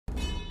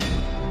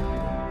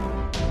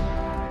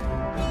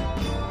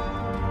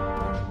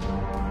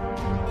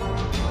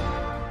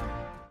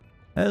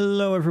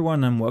Hello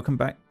everyone and welcome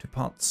back to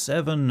part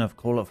 7 of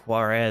Call of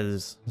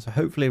Juarez. So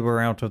hopefully we're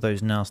out of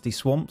those nasty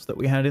swamps that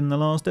we had in the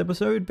last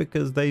episode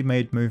because they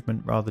made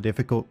movement rather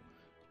difficult,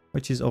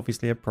 which is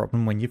obviously a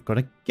problem when you've got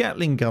a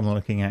Gatling gun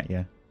looking at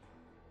you.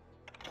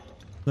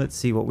 Let's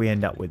see what we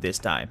end up with this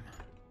time.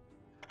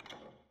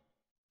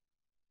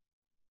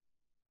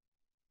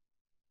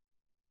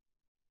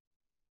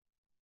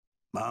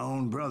 My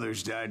own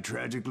brothers died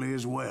tragically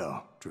as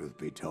well, truth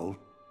be told.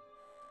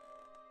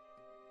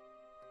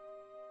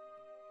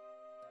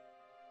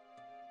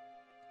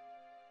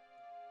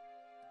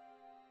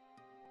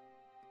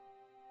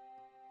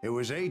 It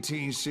was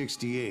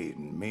 1868,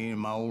 and me and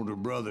my older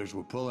brothers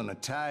were pulling a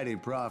tidy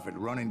profit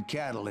running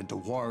cattle into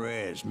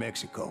Juarez,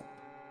 Mexico.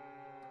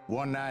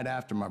 One night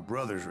after my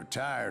brothers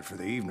retired for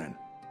the evening,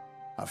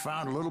 I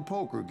found a little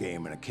poker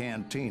game in a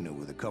cantina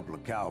with a couple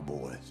of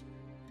cowboys.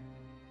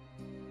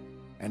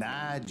 And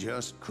I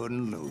just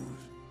couldn't lose.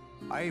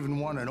 I even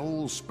won an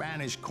old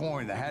Spanish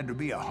coin that had to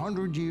be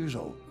 100 years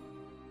old.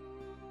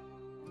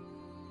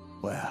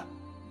 Well,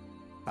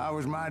 I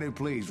was mighty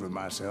pleased with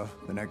myself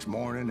the next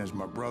morning as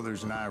my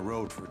brothers and I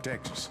rode for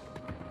Texas.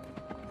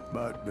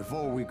 But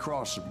before we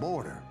crossed the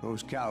border,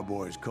 those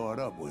cowboys caught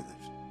up with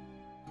us.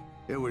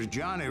 It was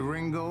Johnny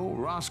Ringo,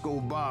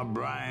 Roscoe Bob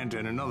Bryant,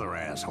 and another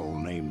asshole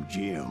named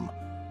Jim.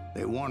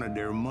 They wanted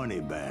their money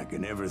back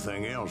and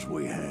everything else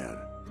we had,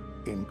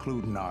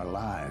 including our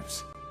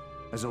lives,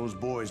 as those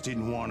boys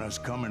didn't want us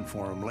coming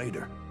for them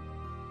later.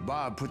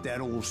 Bob put that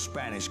old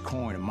Spanish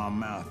coin in my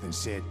mouth and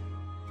said,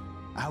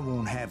 "I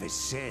won't have it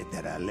said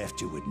that I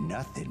left you with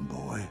nothing,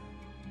 boy."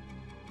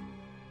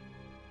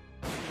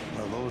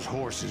 Well, those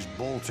horses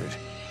bolted,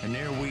 and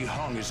there we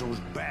hung as those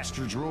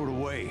bastards rode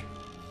away.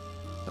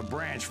 The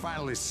branch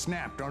finally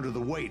snapped under the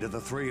weight of the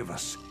three of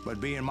us,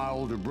 but being my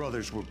older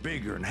brothers were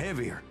bigger and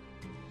heavier,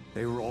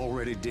 they were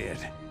already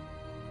dead.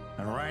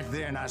 And right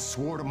then I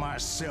swore to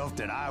myself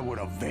that I would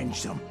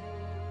avenge them.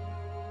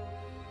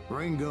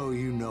 Ringo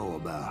you know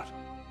about.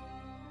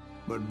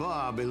 But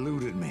Bob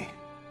eluded me,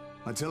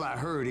 until I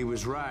heard he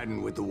was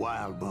riding with the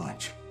Wild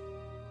Bunch.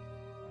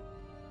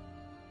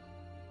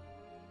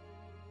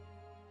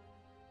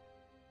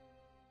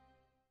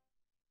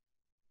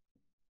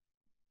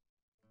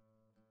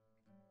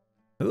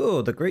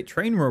 Oh, the Great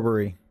Train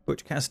Robbery.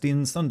 Butch Cassidy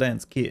and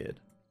Sundance Kid.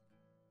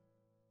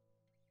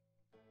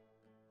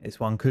 This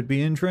one could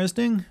be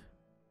interesting.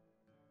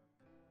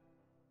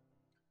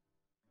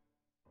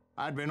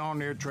 I'd been on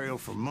their trail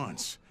for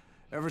months,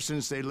 ever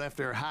since they left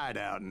their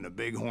hideout in the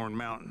Bighorn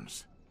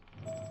Mountains.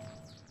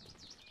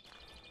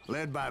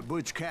 Led by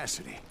Butch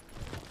Cassidy,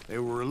 they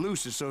were a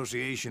loose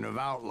association of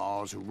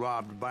outlaws who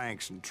robbed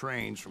banks and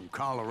trains from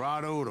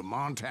Colorado to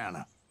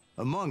Montana.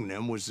 Among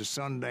them was the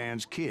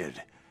Sundance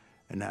Kid,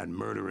 and that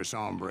murderous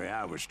hombre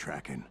I was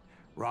tracking,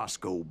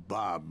 Roscoe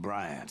Bob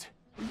Bryant.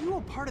 Were you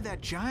a part of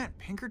that giant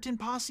Pinkerton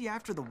posse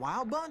after the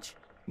Wild Bunch?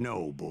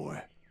 No,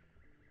 boy.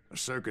 A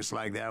circus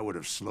like that would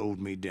have slowed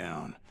me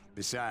down.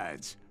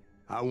 Besides,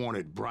 I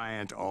wanted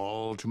Bryant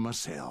all to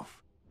myself.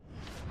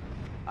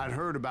 I'd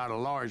heard about a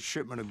large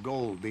shipment of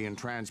gold being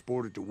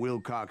transported to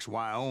Wilcox,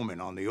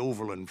 Wyoming on the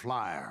Overland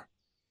Flyer.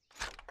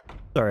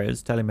 Sorry,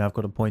 it's telling me I've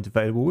got a point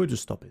available. We'll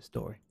just stop his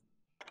story.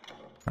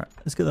 Alright,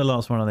 let's get the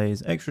last one of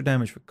these. Extra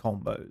damage for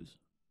combos.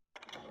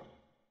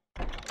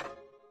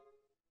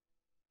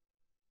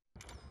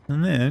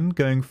 And then,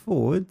 going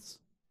forwards,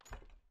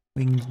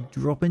 we can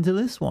drop into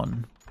this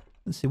one.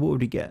 Let's see, what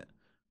would we get?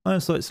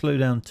 Eyesight slow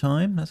down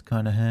time, that's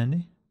kind of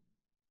handy.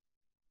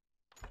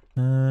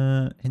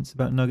 Hints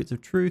about nuggets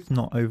of truth,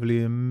 not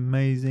overly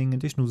amazing.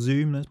 Additional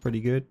zoom, that's pretty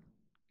good.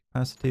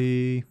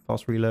 Capacity,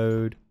 fast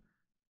reload.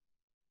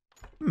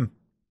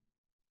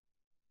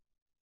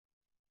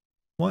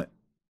 What?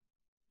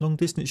 Long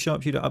distance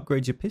sharpshooter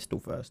upgrades your pistol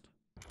first.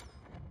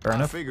 Fair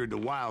enough. I figured the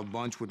Wild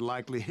Bunch would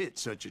likely hit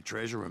such a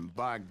treasure, and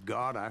by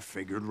God, I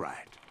figured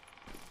right.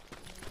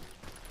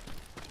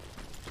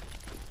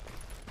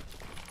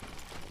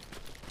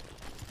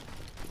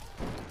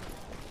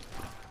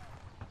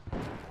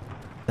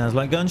 Sounds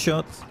like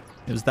gunshots.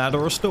 It was that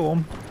or a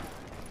storm.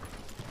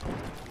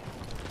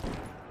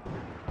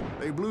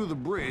 They blew the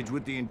bridge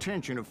with the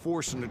intention of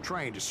forcing the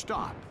train to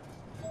stop.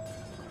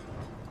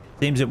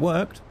 Seems it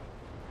worked.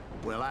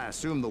 Well, I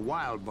assume the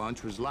Wild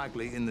Bunch was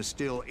likely in the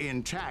still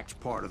intact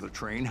part of the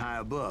train high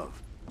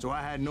above. So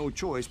I had no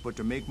choice but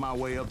to make my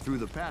way up through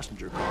the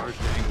passenger cars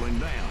dangling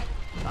down.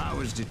 I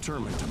was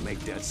determined to make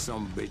that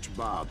sumbitch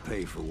Bob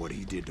pay for what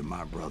he did to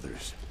my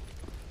brothers.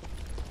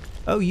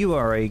 Oh, you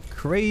are a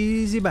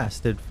crazy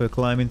bastard for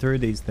climbing through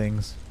these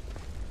things.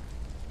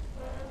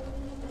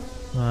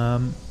 I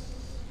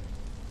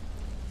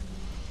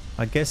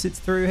guess it's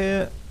through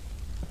here.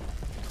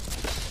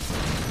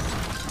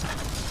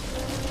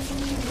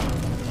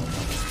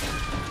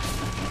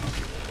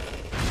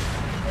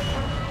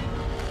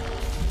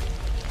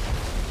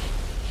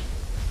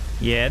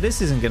 Yeah,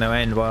 this isn't going to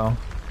end well.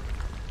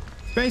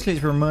 Basically,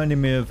 it's reminding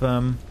me of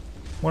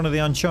one of the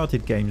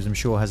Uncharted games. I'm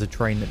sure has a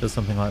train that does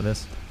something like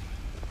this.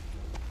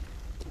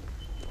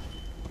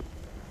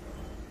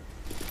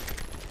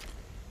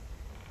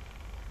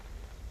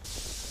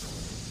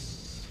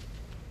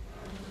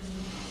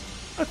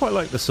 quite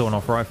like the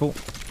sawn-off rifle.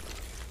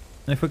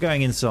 And if we're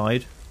going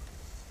inside,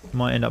 it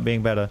might end up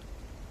being better.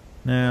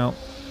 Now,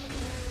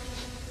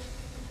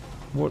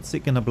 what's it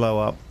going to blow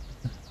up?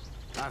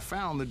 I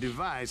found the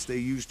device they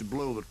used to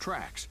blow the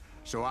tracks,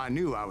 so I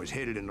knew I was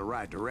headed in the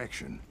right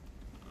direction.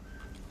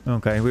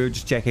 Okay, we were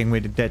just checking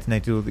we'd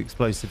detonated all the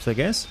explosives, I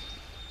guess.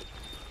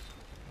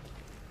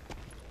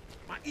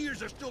 My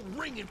ears are still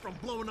ringing from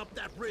blowing up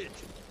that bridge.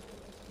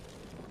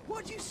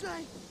 What'd you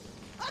say?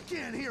 I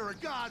can't hear a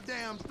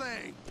goddamn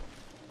thing.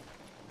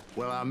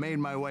 Well, I made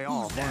my way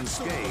off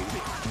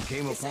unscathed and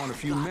came upon a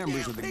few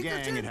members of the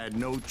gang and had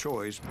no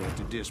choice but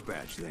to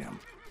dispatch them.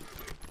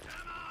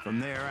 From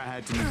there, I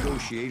had to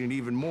negotiate an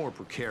even more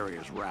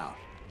precarious route.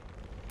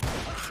 But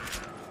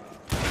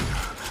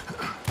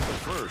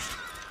first,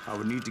 I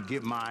would need to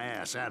get my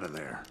ass out of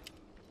there.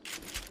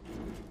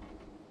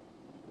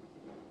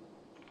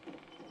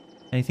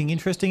 Anything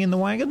interesting in the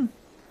wagon?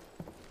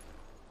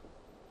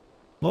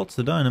 Lots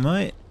of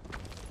dynamite.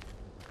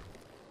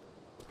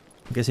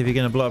 I guess if you're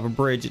going to blow up a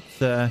bridge, it's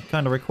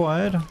kind of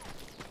required.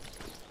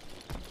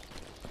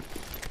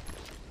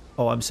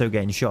 Oh, I'm so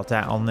getting shot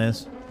at on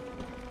this.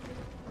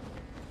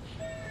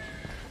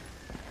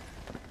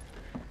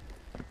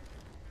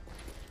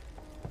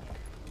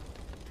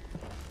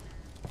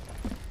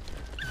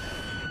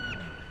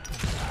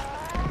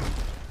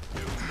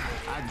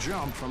 I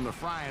jumped from the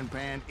frying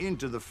pan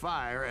into the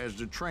fire as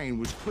the train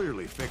was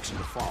clearly fixing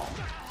to fall.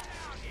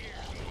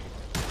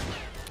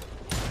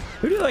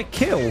 Who did I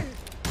kill?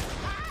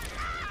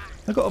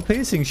 I got a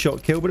piercing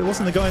shot kill, but it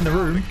wasn't the guy in the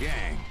room.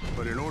 Gang,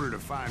 but in order to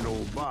find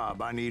old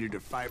Bob, I needed to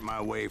fight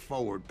my way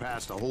forward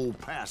past a whole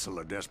passel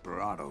of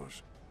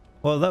desperados.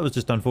 Well, that was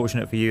just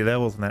unfortunate for you there,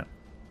 wasn't it?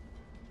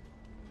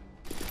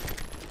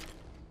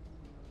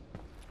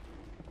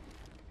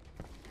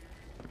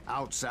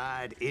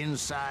 Outside,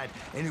 inside,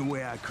 any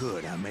way I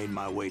could, I made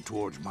my way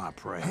towards my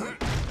prey.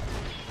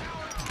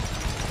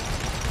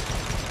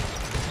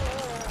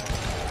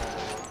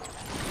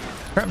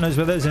 Crap knows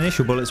where those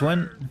initial bullets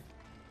went.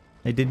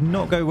 They did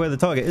not go where the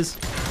target is.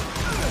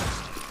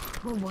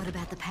 Well, what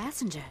about the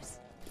passengers?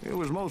 It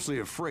was mostly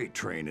a freight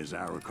train, as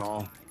I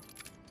recall.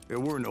 There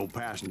were no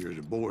passengers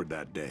aboard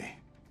that day.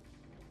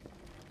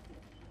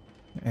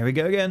 Here we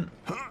go again.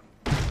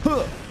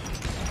 Huh.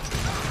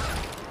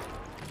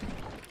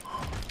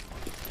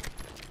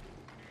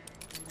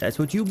 That's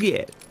what you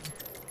get.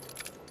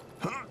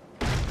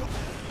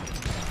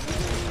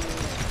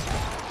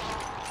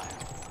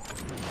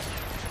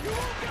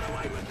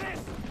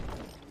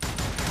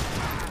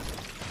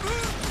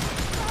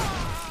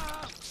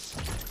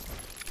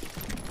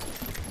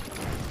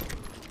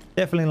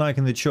 Definitely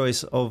liking the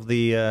choice of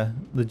the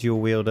dual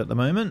wield at the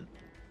moment.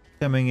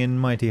 Coming in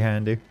mighty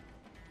handy.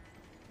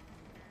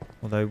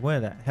 Although,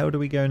 where the hell do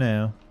we go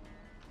now?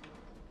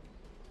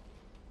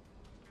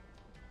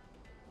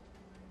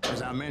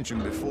 As I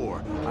mentioned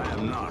before, I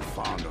am not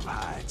fond of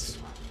heights.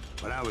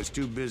 But I was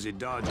too busy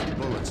dodging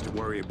bullets to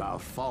worry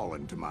about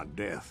falling to my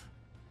death.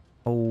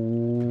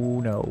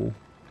 Oh no.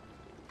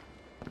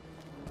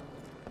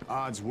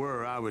 Odds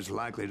were I was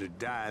likely to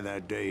die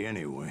that day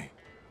anyway.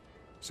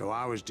 So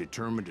I was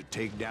determined to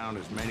take down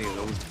as many of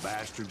those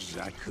bastards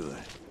as I could.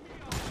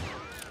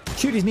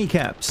 Shoot his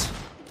kneecaps.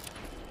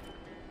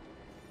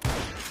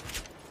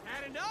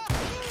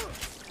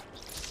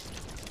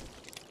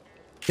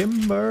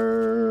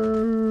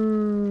 Timber.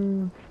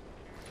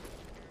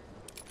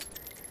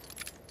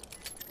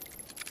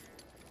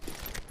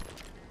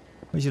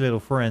 Where's your little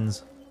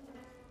friends?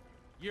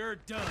 You're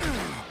done.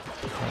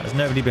 There's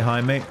nobody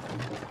behind me.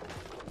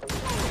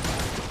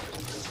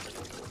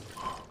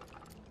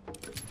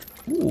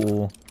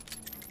 Ooh.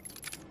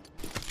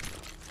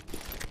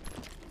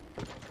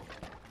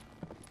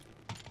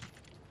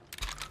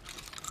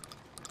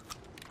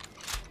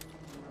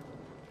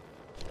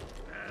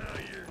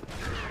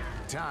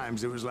 At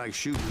times, it was like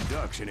shooting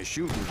ducks in a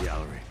shooting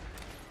gallery.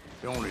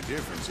 The only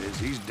difference is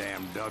these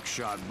damn ducks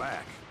shot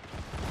back.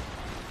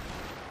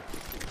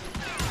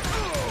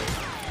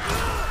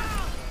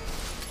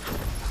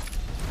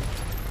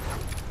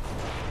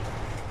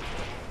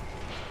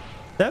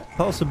 That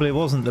possibly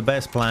wasn't the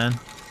best plan.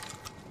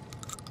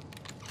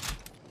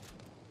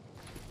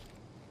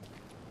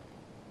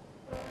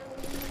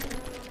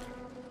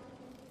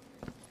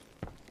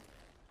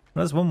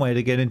 That's one way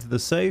to get into the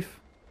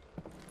safe.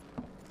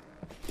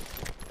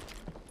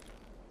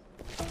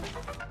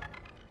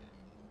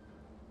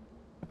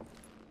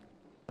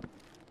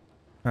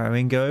 Alright, we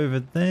can go over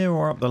there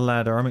or up the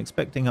ladder. I'm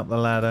expecting up the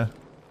ladder.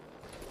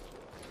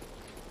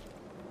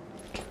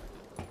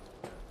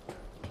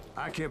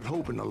 I kept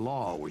hoping the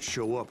law would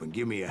show up and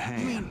give me a You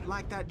hand. mean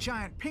like that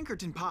giant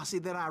Pinkerton posse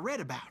that I read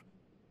about?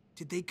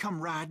 Did they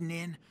come riding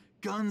in,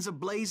 guns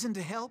a-blazing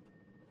to help?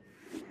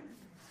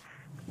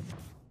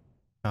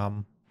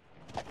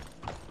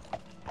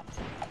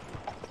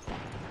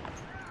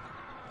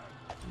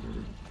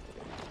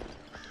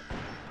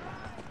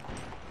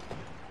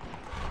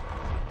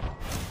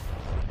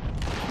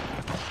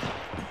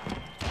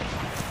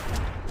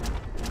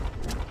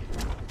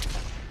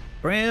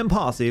 Grand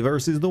Posse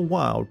versus the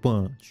Wild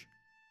Bunch.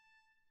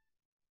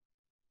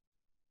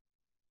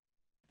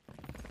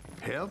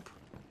 help?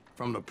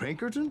 From the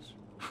Pinkertons?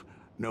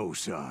 No,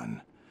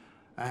 son.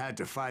 I had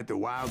to fight the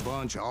Wild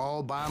Bunch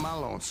all by my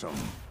lonesome,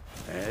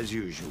 as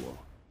usual.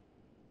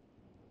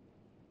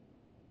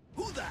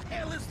 Who the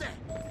hell is that?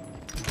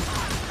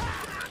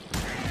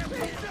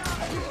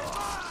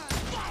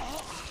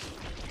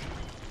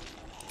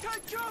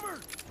 Take cover!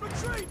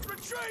 Retreat!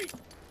 Retreat!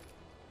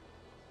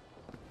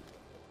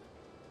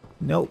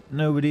 Nope,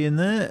 nobody in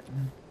there. Is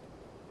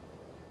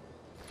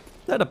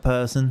that a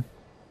person?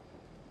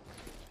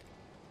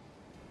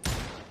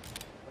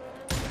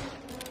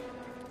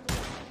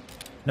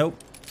 Nope.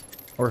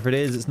 Or if it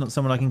is, it's not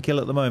someone I can kill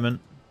at the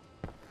moment.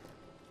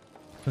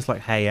 Looks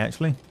like hay,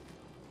 actually.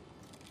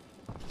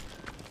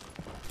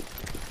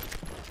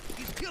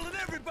 He's killing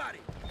everybody!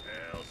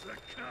 Hell's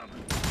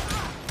a-coming!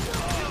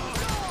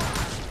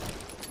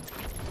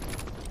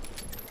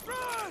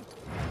 Run!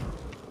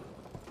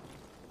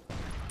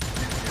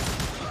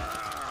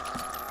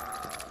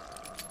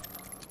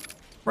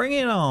 Bring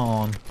it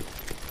on!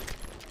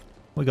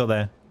 We got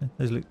there.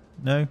 There's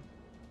no?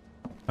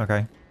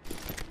 Okay.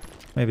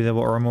 Maybe they're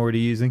what I'm already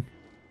using.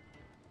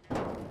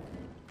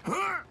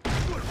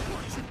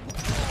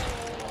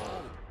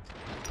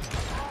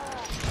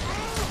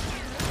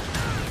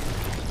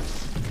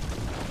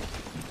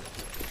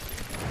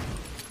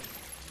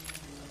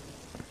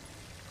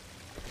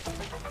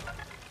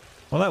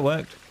 Well, that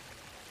worked.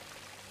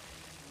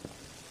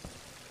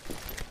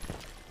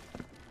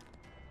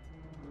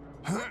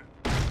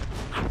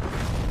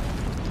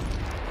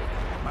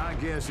 My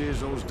guess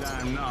is those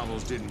dime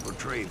novels didn't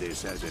portray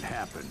this as it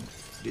happened,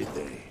 did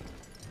they?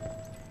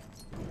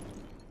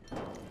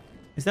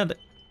 Is that a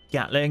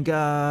Gatling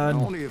gun?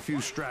 Only a few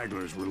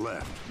stragglers were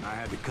left, and I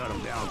had to cut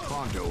them down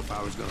pronto if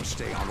I was going to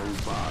stay on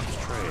old Bob's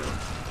trail.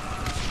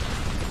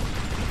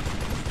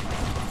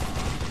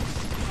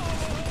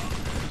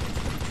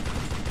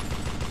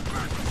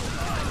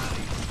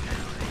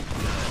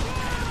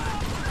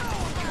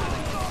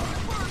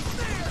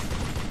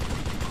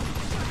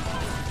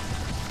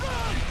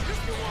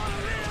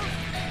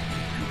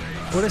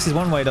 Well, this is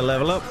one way to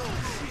level up.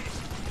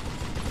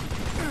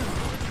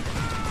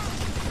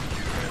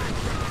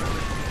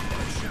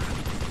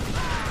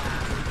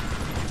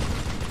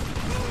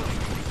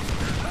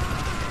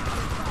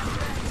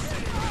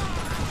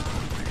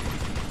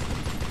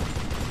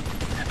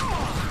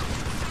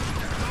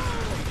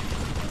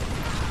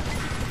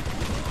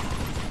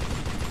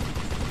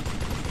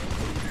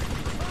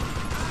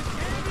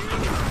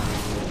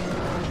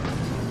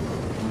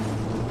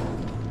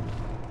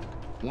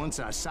 Once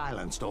I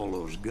silenced all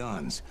those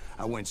guns,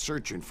 I went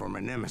searching for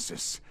my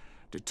nemesis,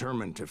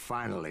 determined to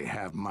finally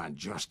have my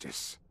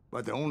justice.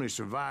 But the only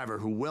survivor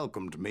who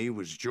welcomed me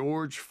was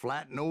George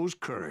Flat-Nosed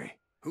Curry.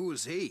 Who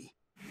was he?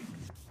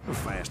 The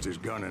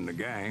fastest gun in the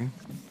gang.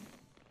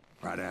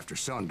 Right after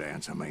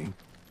Sundance, I mean.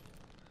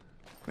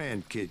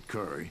 And Kid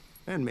Curry,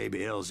 and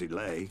maybe Elsie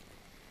Lay.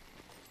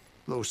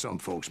 Though some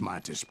folks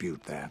might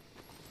dispute that.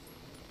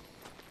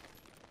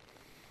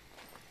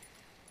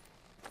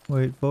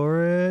 Wait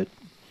for it.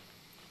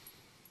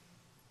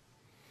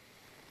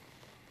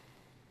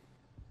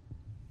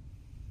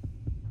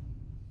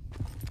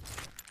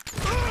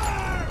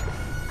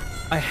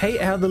 I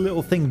hate how the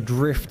little thing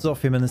drifts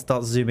off him and then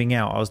starts zooming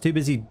out. I was too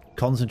busy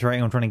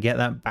concentrating on trying to get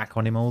that back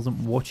on him. I wasn't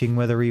watching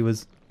whether he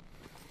was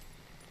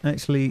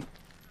actually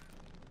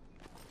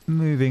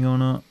moving or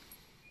not.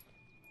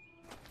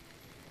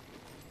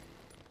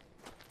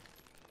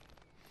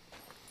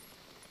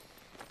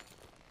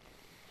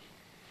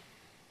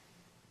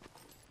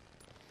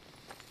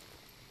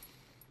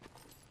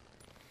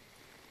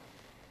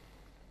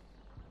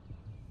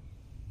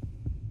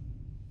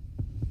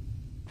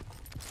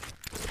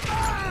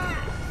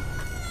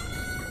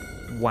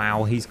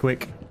 Wow, he's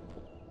quick.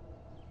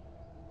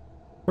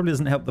 Probably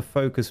doesn't help the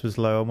focus was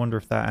low. I wonder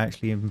if that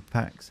actually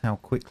impacts how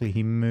quickly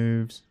he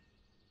moves.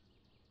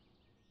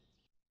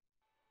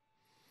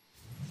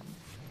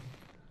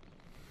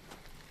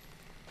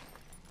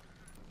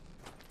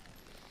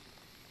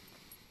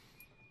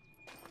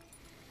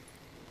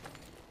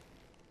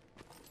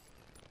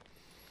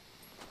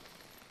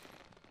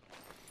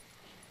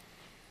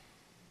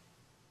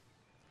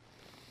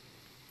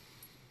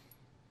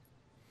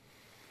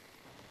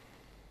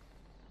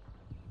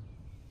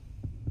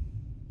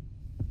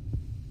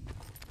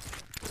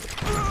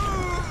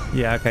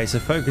 Yeah, okay, so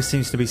focus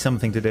seems to be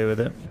something to do with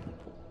it.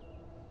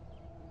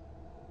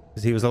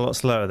 Because he was a lot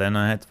slower then,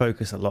 I had to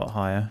focus a lot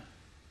higher.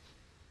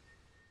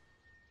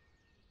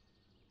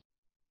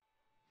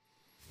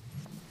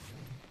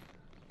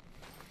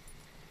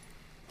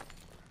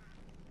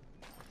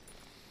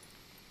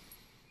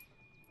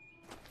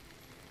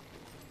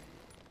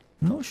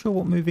 I'm not sure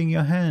what moving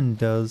your hand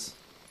does.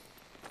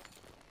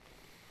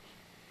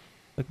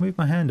 I can move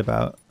my hand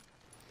about.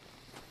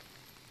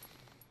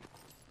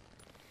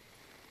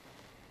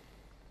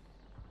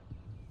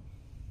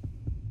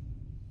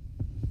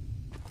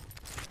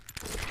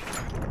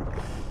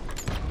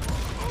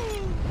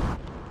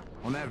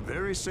 On that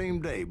very same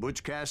day,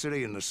 Butch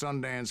Cassidy and the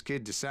Sundance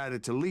Kid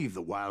decided to leave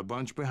the Wild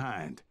Bunch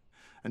behind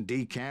and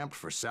decamped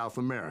for South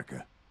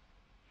America.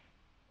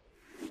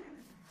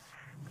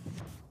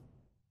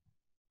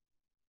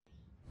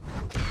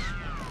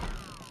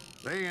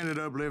 They ended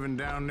up living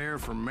down there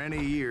for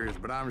many years,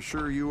 but I'm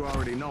sure you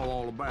already know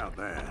all about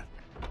that.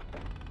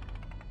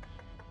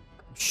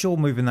 Sure,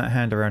 moving that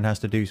hand around has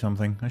to do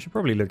something. I should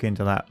probably look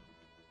into that.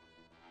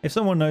 If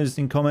someone knows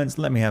in comments,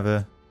 let me have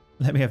the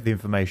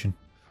information.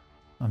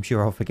 I'm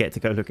sure I'll forget to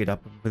go look it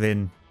up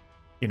within,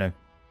 10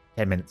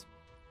 minutes.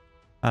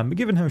 But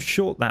given how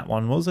short that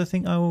one was, I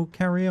think I will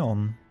carry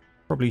on.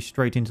 Probably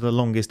straight into the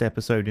longest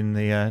episode in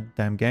the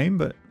damn game,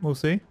 but we'll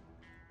see.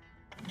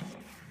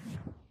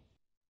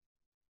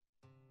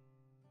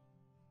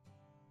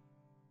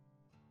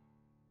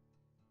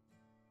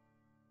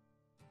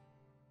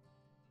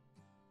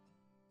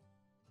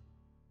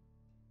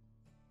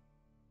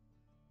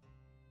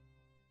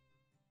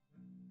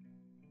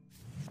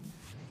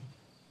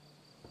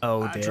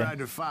 Oh dear. I tried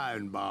to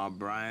find Bob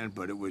Bryant,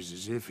 but it was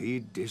as if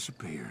he'd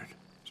disappeared.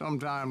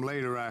 Sometime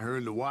later, I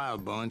heard the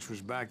Wild Bunch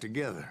was back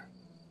together.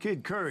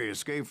 Kid Curry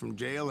escaped from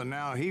jail, and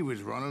now he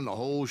was running the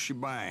whole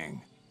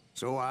shebang.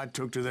 So I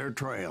took to their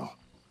trail,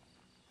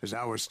 as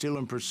I was still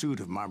in pursuit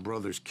of my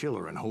brother's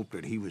killer and hoped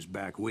that he was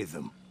back with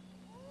them.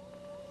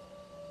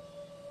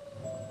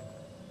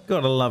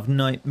 Gotta love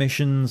night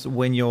missions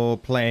when you're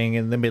playing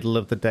in the middle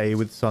of the day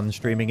with sun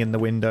streaming in the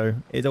window.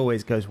 It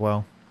always goes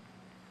well.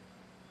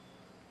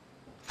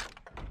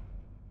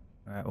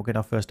 Alright, we'll get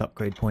our first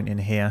upgrade point in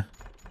here.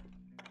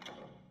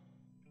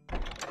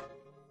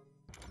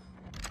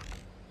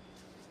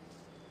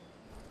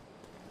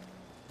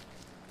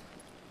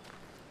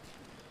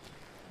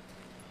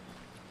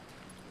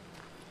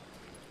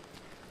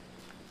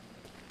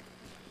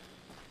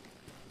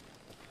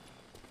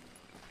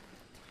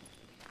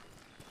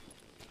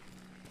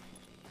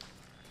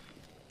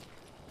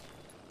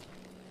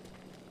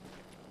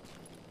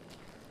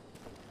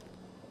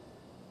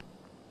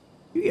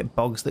 You get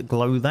bogs that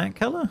glow that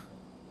colour?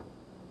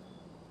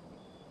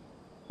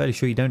 Fairly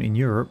sure you don't in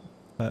Europe,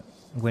 but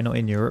we're not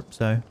in Europe,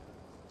 so...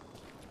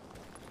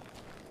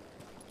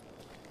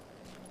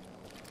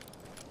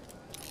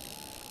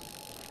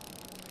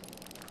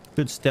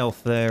 Good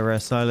stealth there,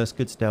 Silas,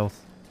 good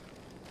stealth.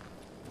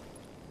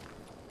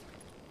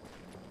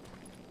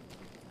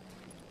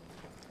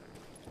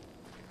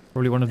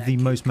 Probably one of the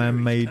most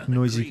man-made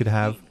noises you could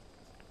have.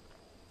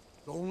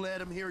 Don't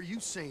let him hear you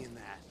saying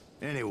that.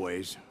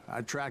 Anyways,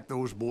 I tracked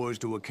those boys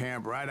to a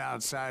camp right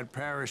outside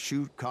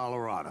Parachute,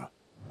 Colorado.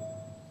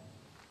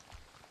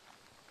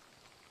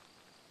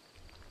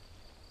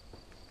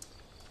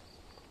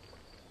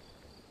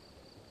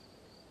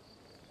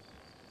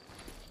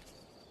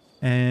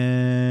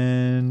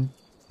 And...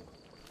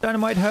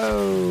 Dynamite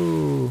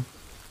ho!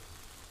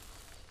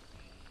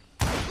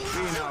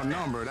 Being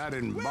outnumbered, I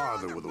didn't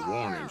bother with a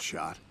warning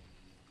shot.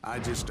 I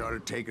just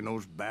started taking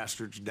those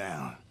bastards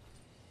down.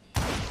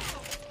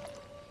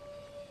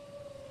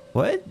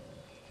 What?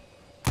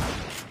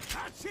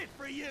 That's it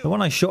for you. The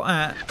one I shot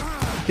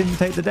at didn't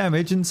take the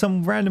damage, and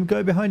some random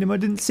guy behind him I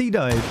didn't see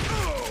died.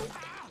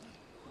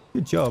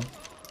 Good job.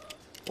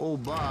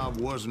 Old Bob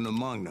wasn't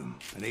among them,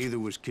 and neither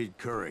was Kid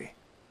Curry.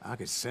 I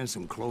could sense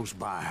him close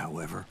by,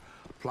 however,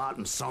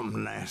 plotting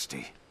something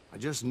nasty. I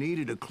just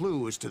needed a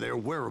clue as to their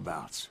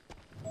whereabouts.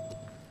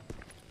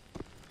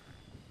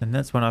 And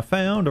that's when I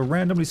found a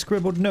randomly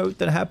scribbled note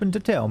that happened to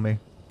tell me.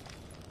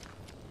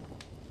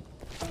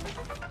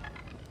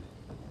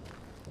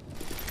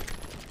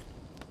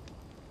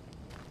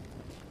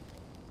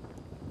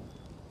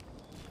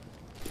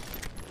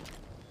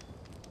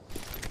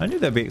 I knew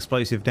there'd be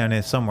explosive down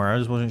here somewhere, I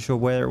just wasn't sure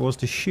where it was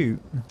to shoot.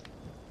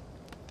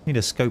 Need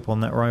a scope on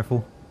that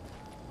rifle.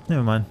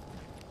 Never mind.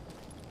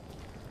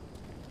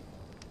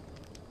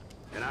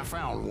 And I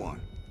found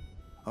one.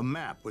 A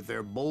map with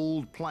their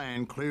bold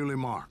plan clearly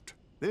marked.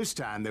 This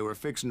time they were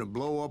fixing to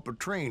blow up a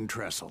train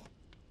trestle.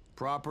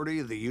 Property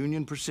of the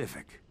Union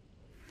Pacific.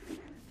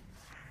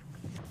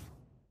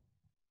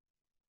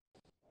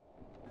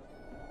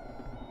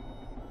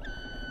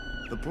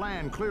 The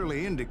plan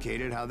clearly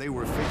indicated how they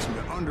were fixing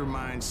to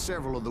undermine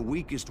several of the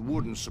weakest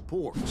wooden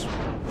supports.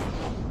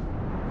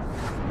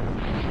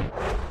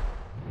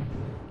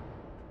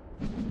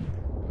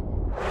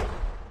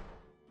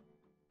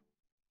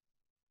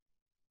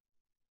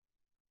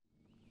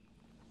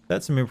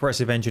 That's some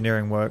impressive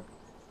engineering work.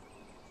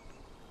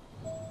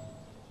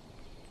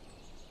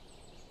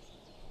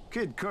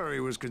 Kid Curry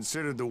was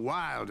considered the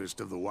wildest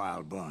of the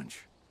Wild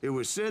Bunch. It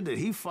was said that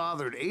he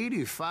fathered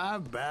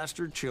 85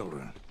 bastard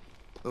children,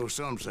 though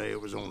some say it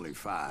was only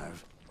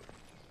 5.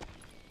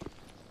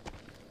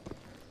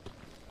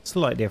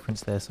 Slight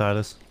difference there,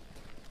 Silas.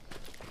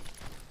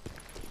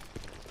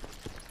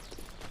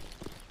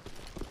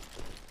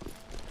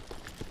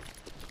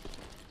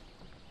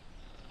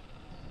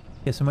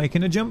 Guess I'm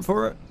making a jump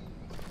for it.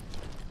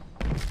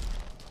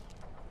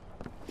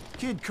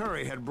 Kid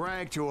Curry had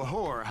bragged to a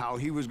whore how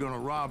he was gonna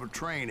rob a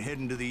train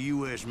heading to the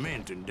U.S.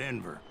 Mint in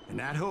Denver. And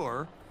that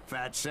whore,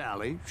 Fat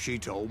Sally, she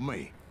told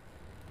me.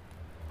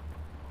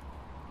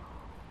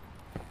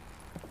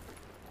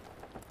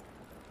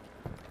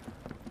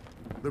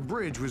 The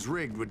bridge was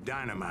rigged with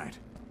dynamite,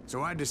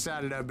 so I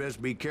decided I'd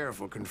best be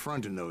careful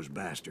confronting those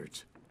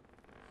bastards.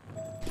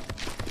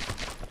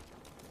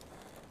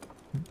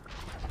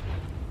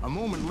 A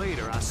moment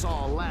later, I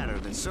saw a ladder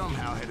that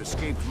somehow had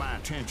escaped my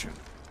attention.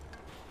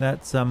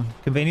 That's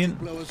convenient.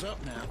 Blow us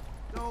up now.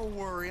 Don't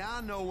worry,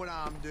 I know what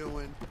I'm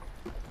doing.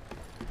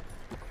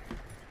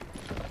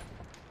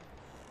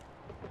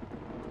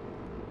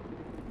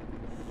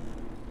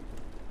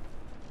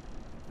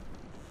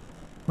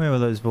 Where were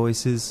those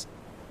voices?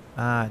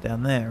 Ah,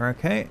 down there,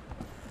 okay.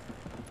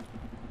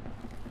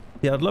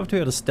 Yeah, I'd love to be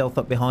able to stealth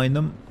up behind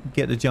them,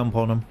 get a jump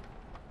on them.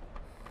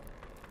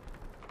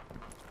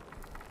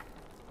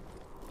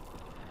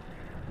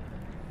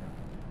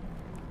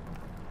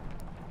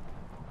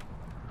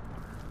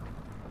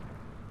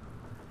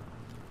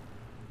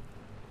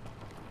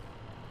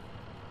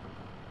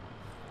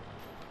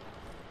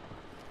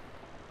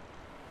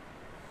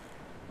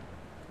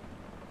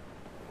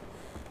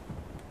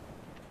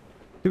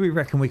 Do we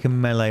reckon we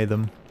can melee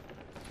them?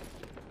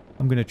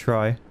 I'm gonna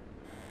try.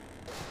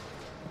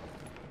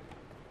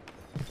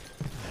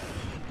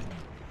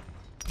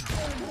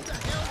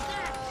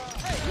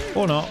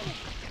 Or not.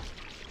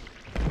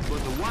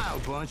 But the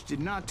Wild Bunch did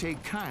not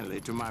take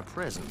kindly to my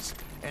presence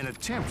and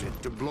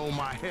attempted to blow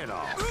my head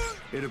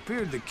off. It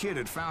appeared the kid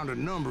had found a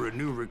number of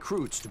new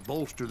recruits to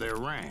bolster their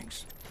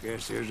ranks.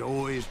 Guess there's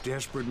always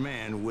desperate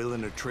men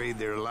willing to trade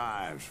their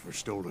lives for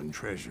stolen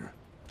treasure.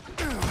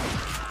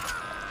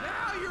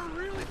 Now you're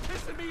really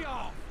pissing me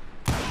off.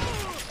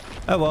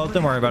 Oh well,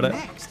 don't worry about it.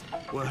 Next.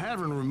 Well,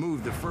 having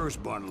removed the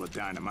first bundle of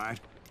dynamite,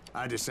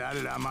 I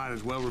decided I might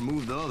as well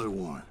remove the other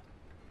one.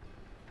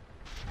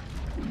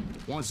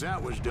 Once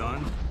that was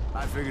done,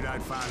 I figured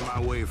I'd find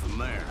my way from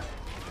there.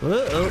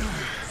 Uh-oh.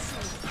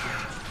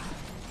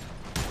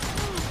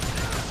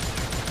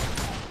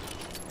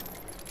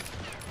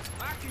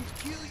 I can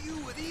kill you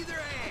with either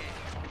hand.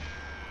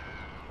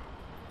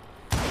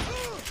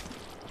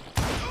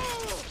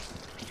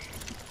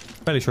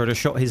 Fairly sure to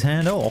shot his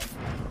hand off.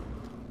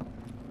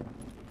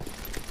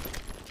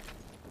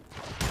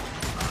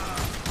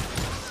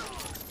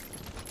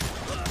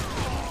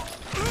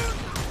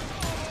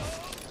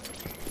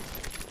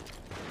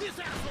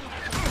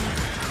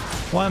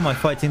 Why am I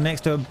fighting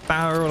next to a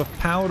barrel of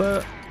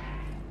powder?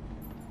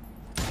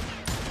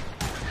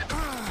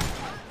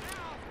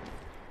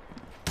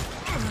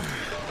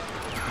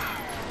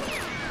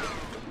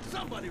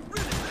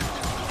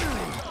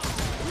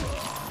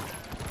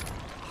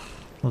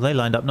 Well, they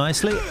lined up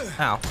nicely.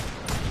 Ow.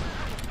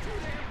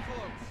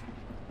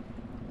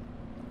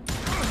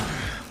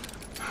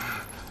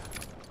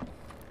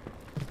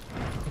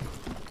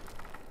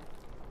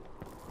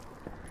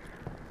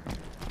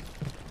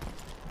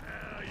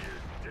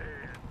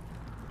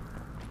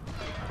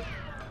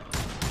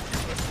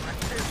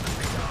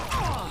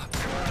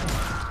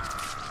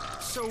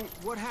 So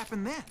what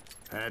happened then?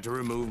 Had to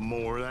remove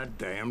more of that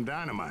damn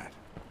dynamite.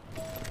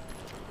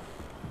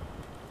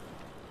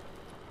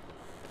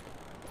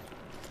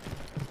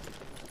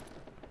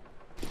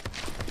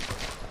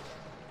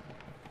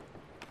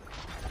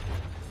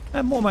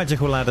 And more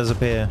magical ladders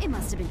appear. It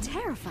must have been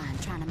terrifying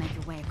trying to make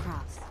your way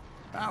across.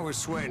 I was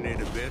sweating it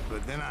a bit,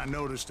 but then I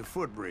noticed a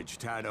footbridge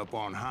tied up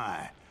on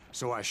high,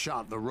 so I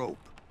shot the rope.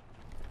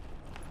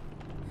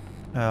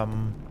 I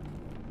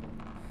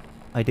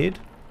did?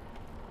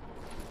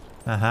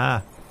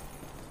 Aha.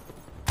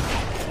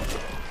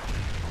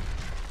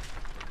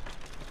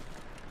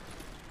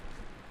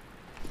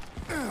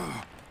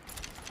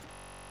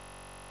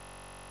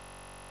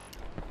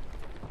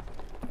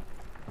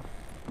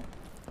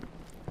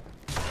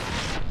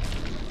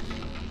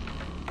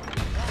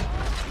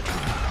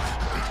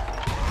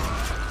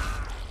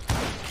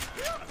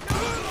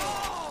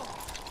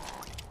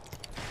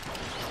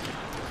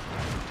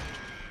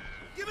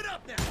 Give it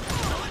up now.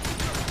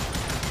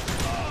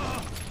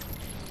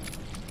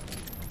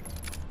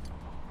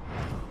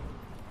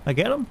 I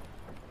get him?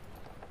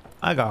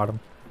 I got him.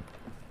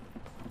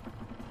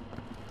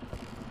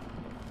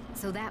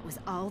 So that was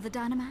all the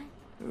dynamite?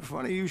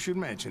 Funny you should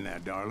mention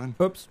that, darling.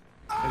 Oops.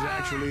 As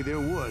actually there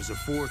was a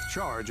fourth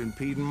charge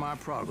impeding my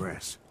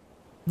progress.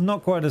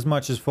 Not quite as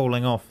much as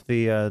falling off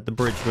the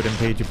bridge would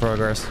impede your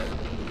progress.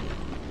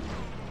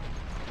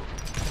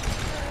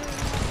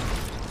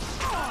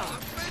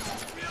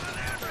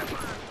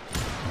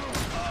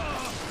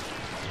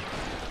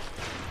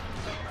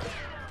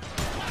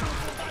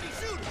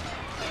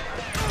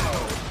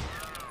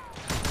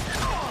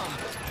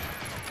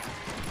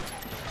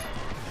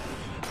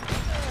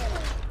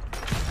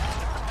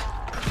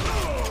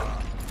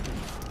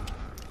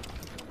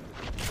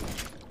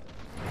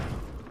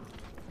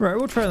 Right,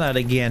 we'll try that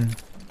again.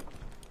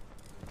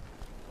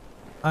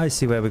 I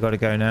see where we got to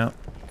go now.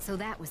 So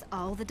that was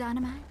all the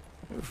dynamite?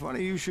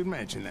 Funny you should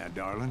mention that,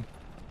 darling.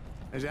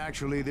 As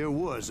actually there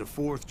was a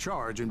fourth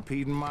charge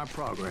impeding my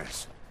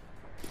progress.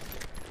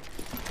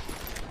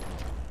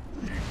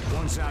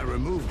 Once I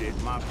removed it,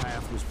 my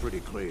path was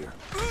pretty clear.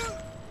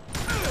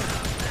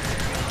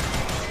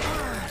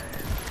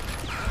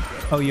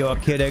 Oh, you're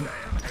kidding.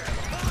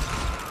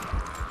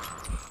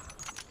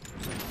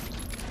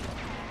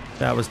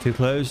 That was too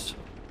close.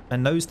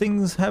 And those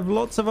things have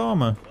lots of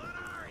armor.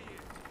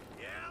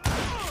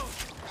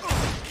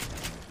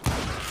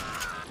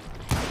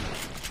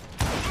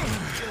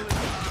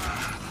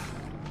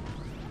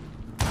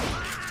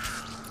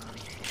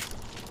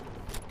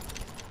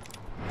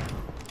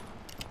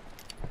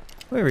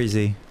 Where is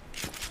he?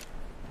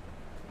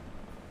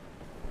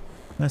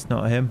 That's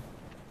not him.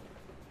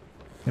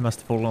 He must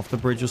have fallen off the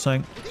bridge or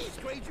something. He's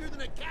crazier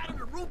than a cat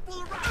in a room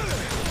full of rats.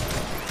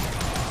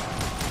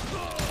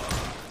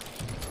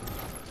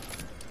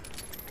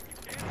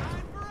 Can't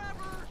hide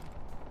forever.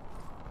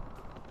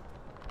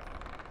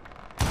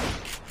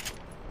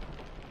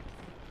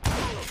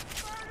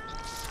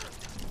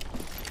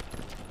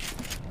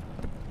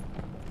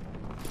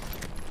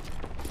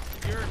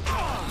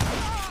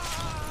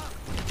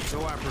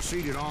 So I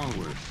proceeded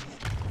onward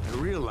and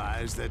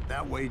realized that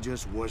that way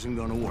just wasn't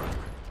gonna work.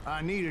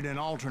 I needed an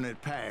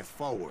alternate path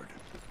forward.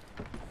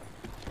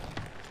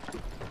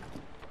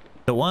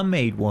 So I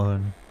made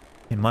one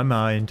in my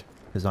mind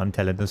because I'm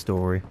telling the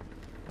story.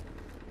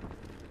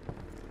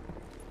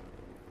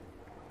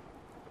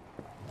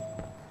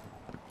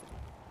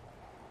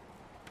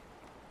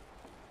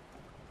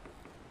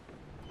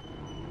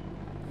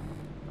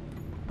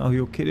 Oh,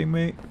 you're kidding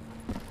me?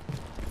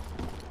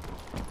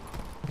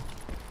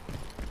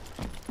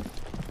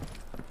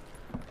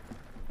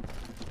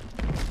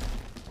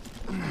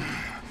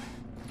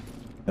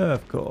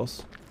 Of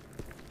course.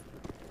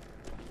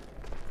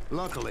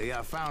 Luckily,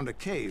 I found a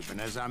cave,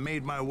 and as I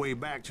made my way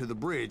back to the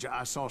bridge,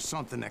 I saw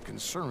something that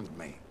concerned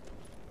me.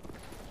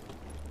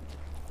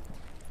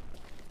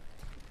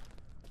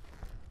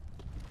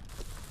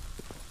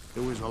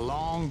 It was a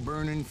long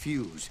burning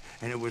fuse,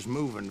 and it was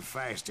moving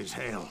fast as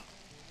hell.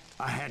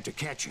 I had to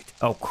catch it.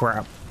 Oh,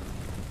 crap.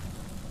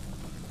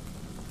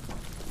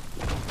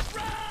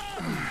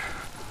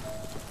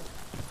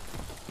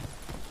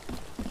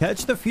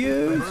 Catch the The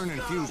fuse! burning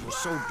fuse was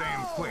so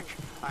damn quick,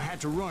 I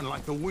had to run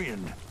like the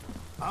wind.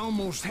 I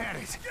almost had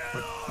it,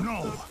 but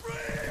no.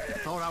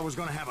 Thought I was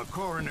gonna have a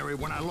coronary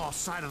when I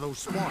lost sight of those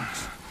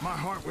sparks. My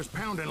heart was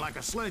pounding like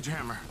a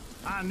sledgehammer.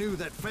 I knew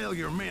that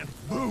failure meant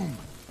boom.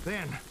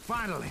 Then,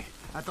 finally,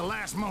 at the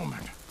last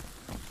moment.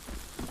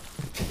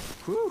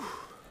 Whew.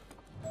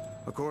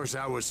 Of course,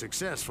 I was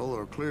successful,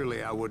 or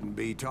clearly I wouldn't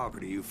be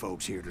talking to you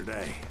folks here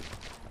today.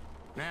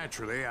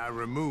 Naturally, I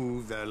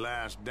removed the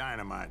last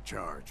dynamite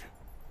charge.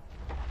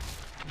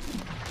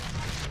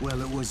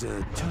 Well, it was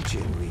a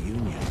touching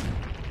reunion.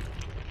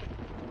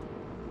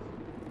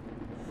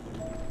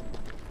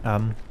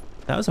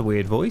 That was a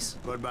weird voice.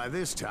 But by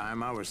this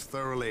time, I was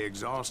thoroughly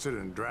exhausted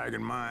and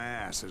dragging my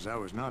ass as I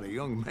was not a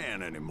young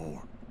man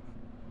anymore.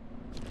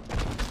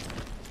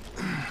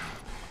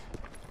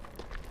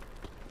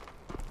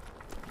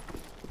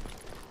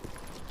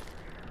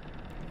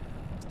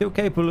 Still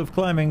capable of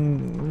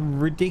climbing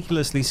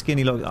ridiculously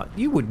skinny logs.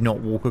 You would not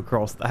walk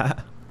across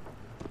that.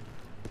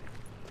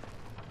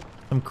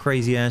 Some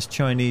crazy ass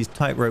Chinese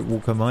tightrope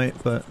walker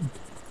might, but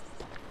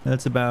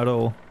that's about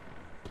all.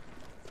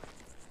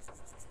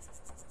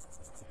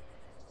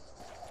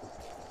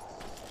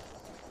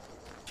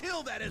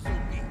 Kill that SOB.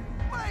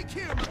 Make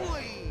him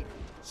bleed.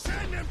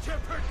 Send him to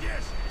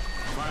perdition.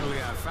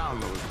 Finally, I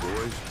found those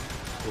boys.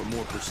 Or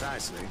more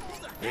precisely,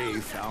 they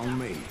found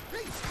me.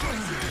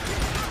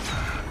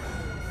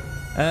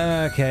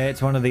 Okay,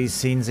 it's one of these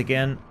scenes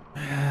again.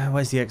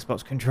 Where's the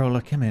Xbox controller?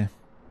 Come here.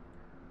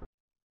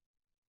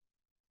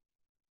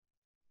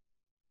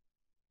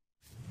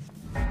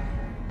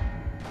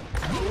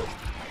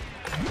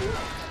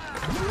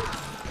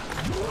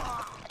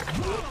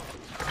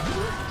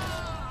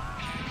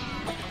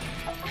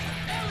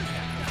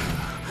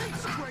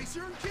 He's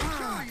crazier than King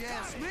Curry, you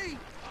ask me.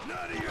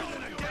 Nuttier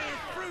than a damn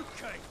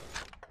fruitcake.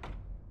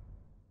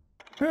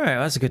 Alright,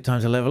 that's a good time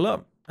to level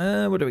up.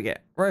 What do we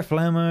get? Rifle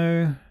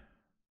ammo.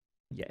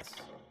 Yes.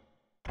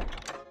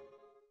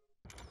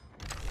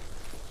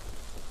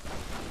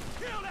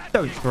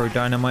 Don't throw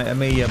dynamite at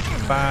me, you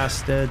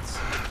bastards.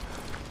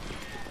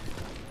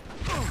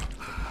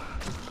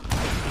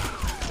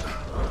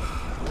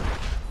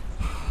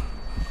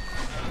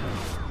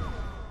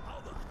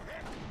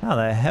 How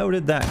the hell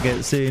did that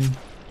get seen?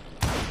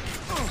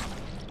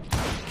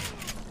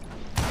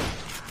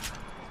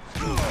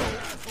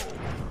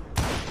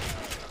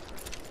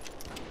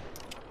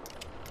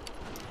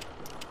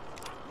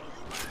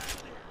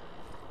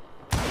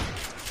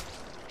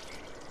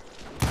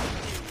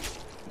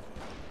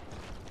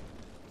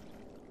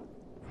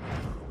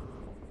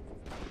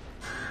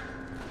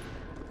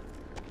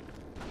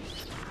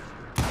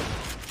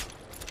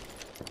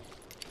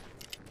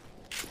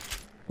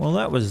 Well,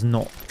 that was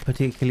not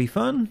particularly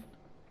fun.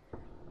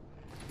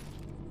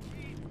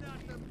 He's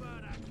nothing but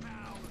a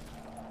coward.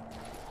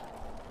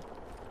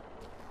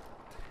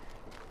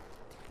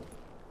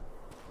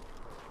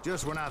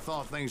 Just when I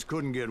thought things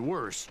couldn't get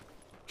worse,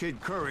 Kid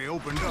Curry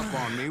opened up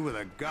on me with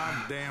a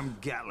goddamn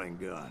Gatling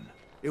gun.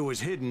 It was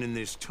hidden in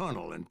this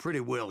tunnel and pretty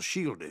well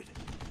shielded.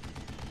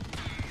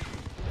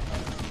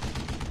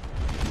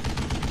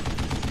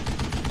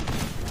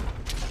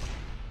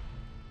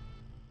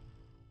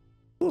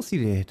 Of course he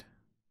did.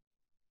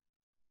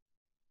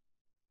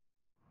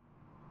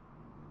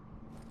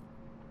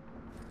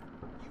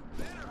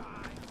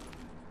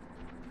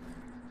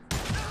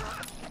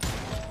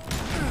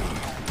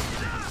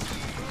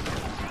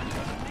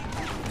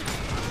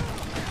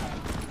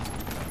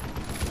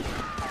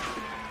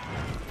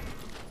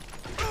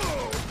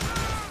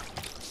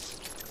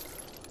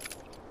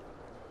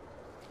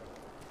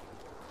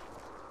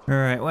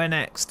 Alright, where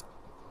next?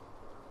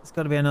 There's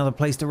got to be another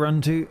place to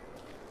run to.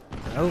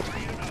 Oh.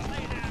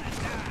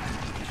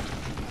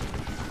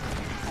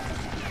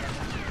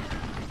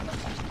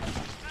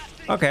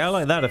 Okay, I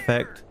like that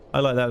effect. I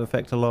like that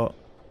effect a lot.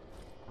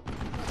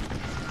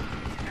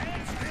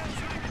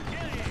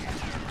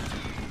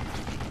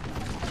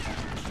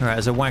 Alright,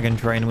 there's a wagon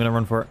train. I'm going to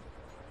run for it.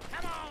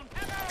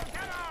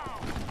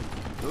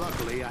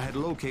 Luckily, I had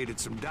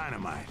located some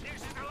dynamite.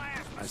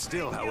 I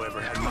still,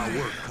 however, had my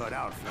work cut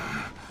out for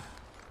me.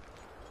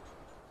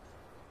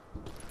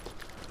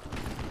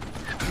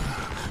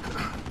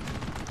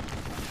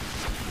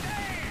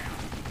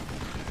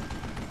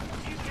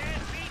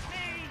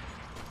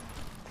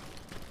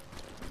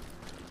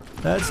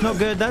 That's not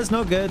good. That's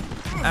not good.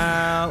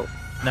 Ow.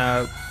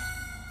 No.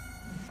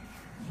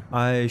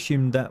 I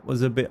assumed that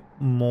was a bit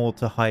more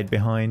to hide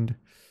behind.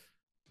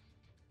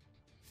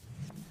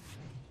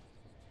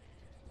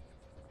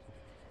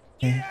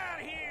 Get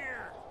out of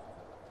here!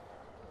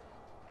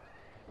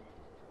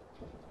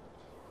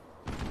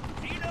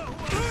 Do you know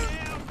who I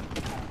am?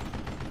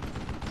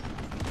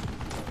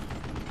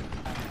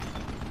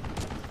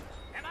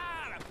 Am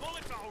I out of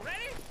bullets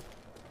already?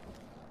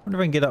 I wonder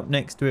if I can get up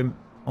next to him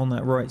on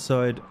that right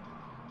side.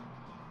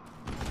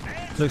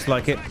 Looks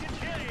like it.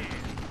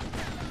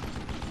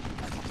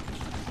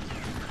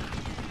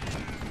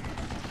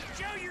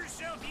 Show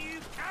yourself, you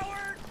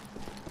coward!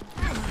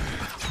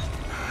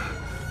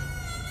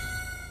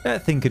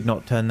 That thing could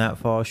not turn that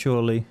far,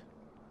 surely.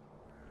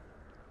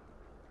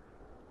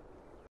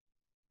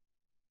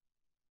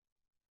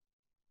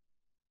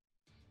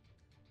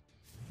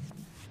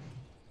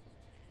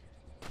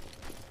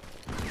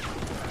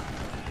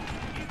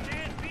 You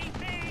can't beat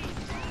me!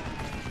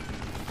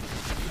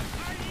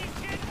 Are you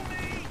kidding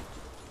me?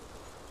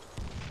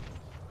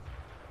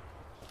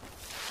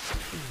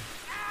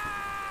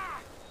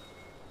 Ah!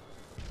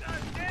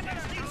 God damn it, I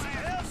need some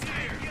help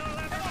here!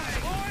 Come on,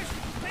 boys!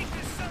 Take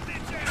this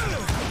sumbitch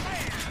out!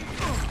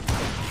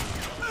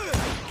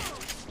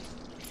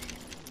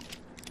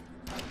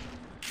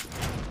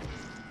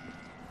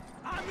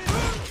 I'm in.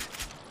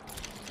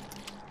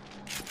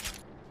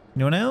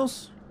 Anyone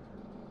else?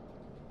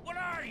 What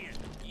are you?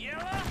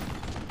 Yellow?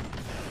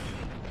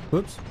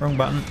 Whoops, wrong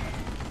button.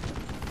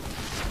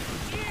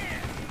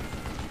 Yeah!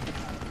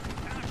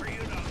 Time for you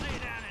to lay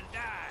down and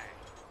die.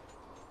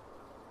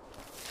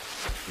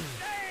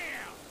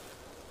 Damn!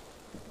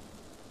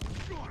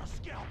 Gonna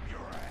scalp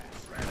your ass.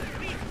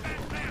 Beat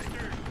that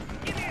bastard!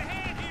 Give me a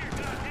hand here,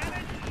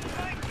 goddammit!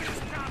 Fight this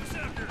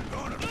cocksucker!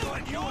 Gonna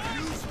put you in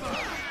use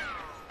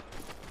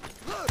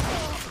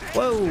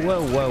Whoa,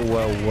 whoa, whoa,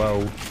 whoa,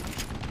 whoa.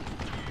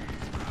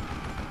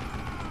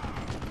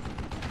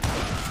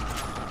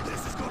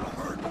 This is gonna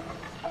hurt.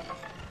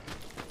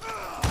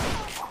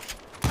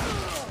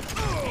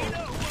 You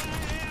know who I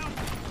am?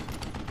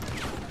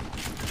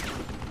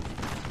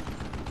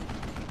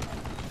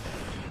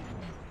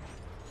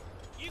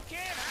 You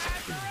can't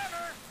hide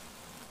forever!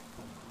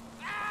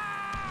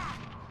 Ah!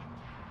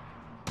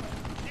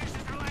 This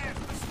is the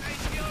last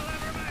mistake you'll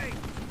ever make!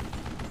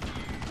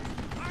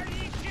 Are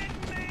you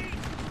kidding me?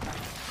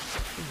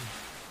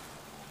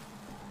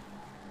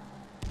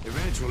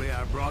 Eventually,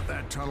 I brought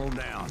that tunnel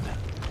down.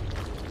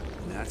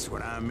 And that's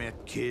when I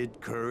met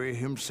Kid Curry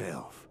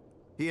himself.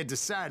 He had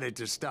decided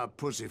to stop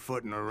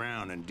pussyfooting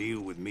around and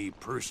deal with me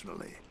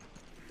personally.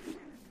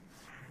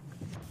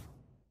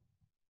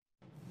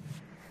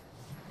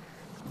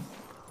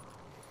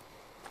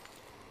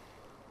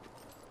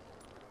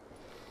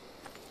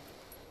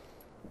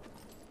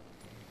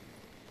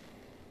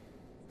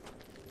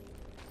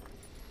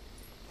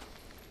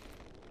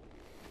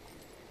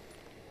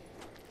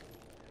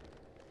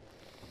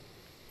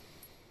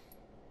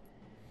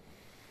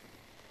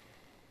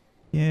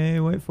 Yeah,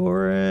 wait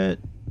for it.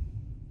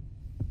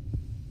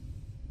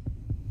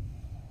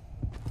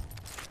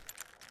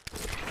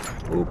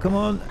 Oh, come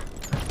on.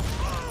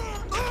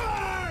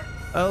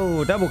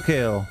 Oh, double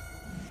kill.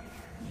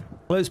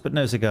 Close but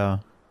no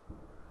cigar.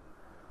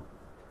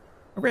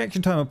 A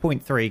reaction time of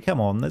 0.3. Come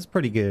on, that's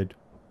pretty good.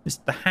 It's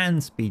the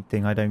hand speed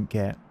thing I don't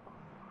get.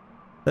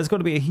 There's got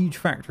to be a huge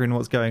factor in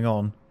what's going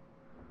on.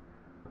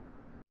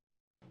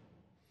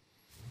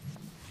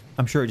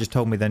 I'm sure it just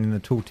told me then in the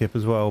tooltip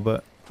as well,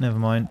 but never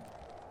mind.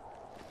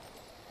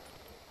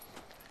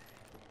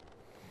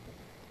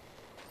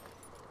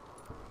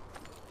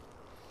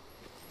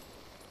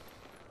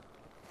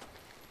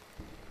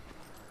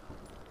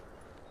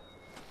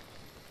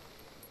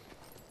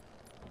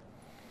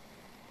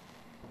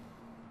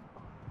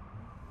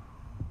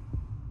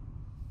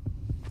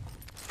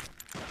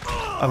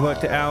 I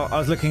worked it out. I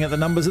was looking at the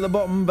numbers at the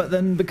bottom, but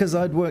then because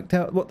I'd worked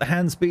out what the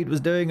hand speed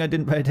was doing, I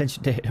didn't pay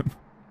attention to him.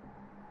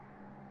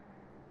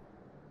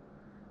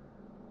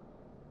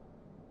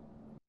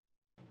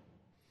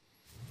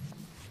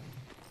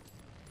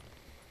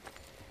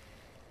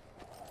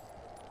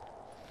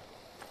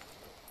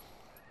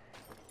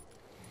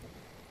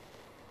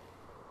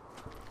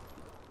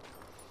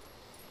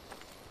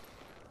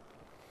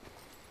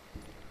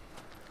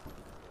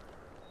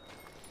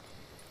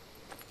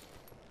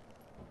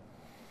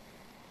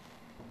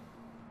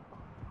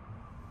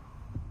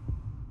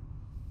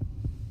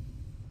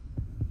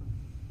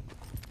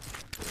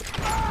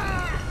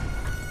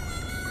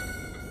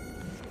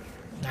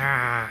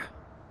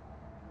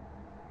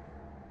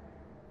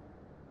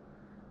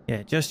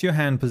 Yeah, just your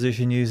hand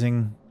position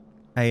using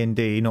A and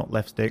D, not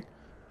left stick,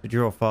 to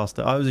draw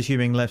faster. I was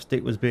assuming left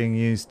stick was being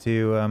used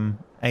to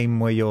aim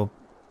where you're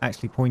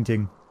actually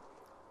pointing.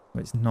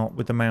 But it's not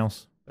with the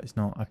mouse. But it's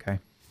not. Okay.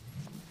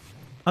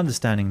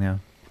 Understanding now.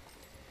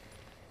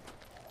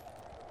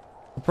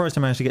 Surprised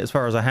I managed to get as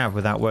far as I have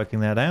without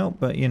working that out,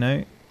 but you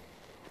know.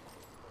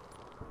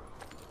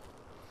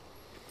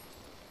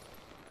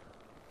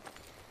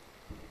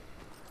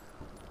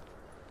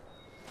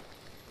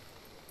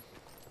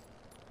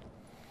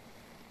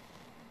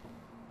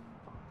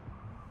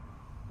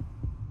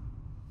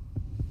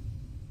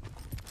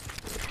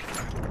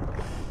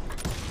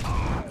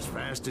 As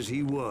fast as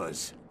he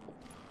was,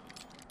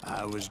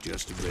 I was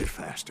just a bit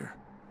faster.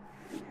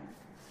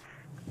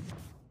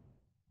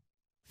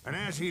 And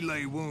as he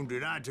lay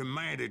wounded, I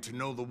demanded to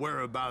know the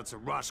whereabouts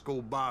of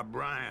Roscoe Bob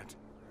Bryant.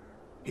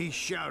 He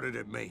shouted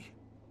at me.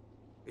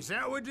 Is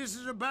that what this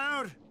is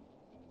about?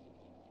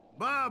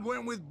 Bob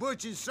went with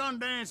Butch and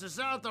Sundance to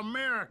South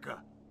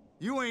America.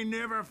 You ain't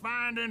never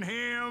finding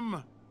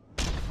him.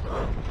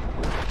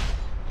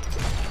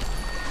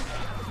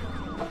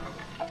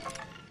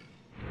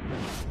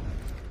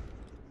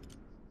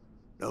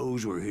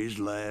 Those were his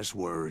last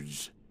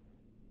words.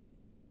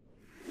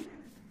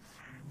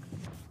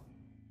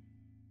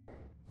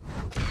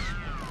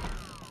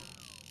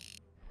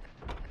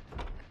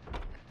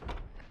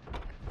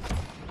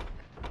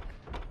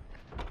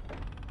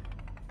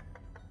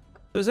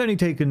 So it's only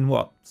taken,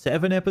 what,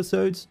 7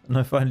 episodes? And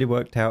I finally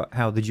worked out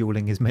how the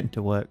dueling is meant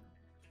to work.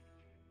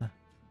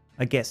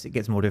 I guess it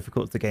gets more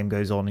difficult as the game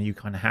goes on and you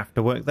kind of have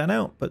to work that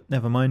out. But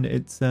never mind,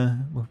 it's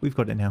well, we've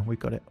got it now, we've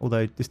got it.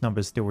 Although this number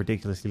is still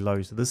ridiculously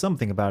low, so there's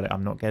something about it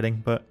I'm not getting.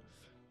 But,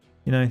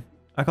 you know,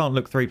 I can't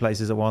look 3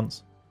 places at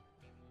once.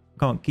 I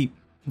can't keep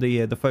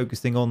the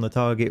focusing on the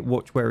target,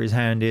 watch where his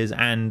hand is,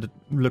 and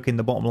look in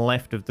the bottom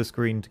left of the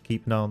screen to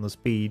keep an eye on the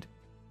speed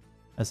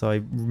as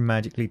I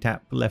magically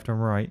tap left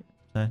and right.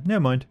 So,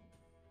 never mind.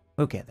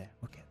 We'll get there.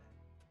 We'll get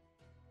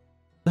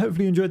there. So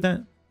hopefully you enjoyed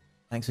that.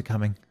 Thanks for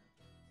coming.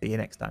 See you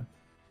next time.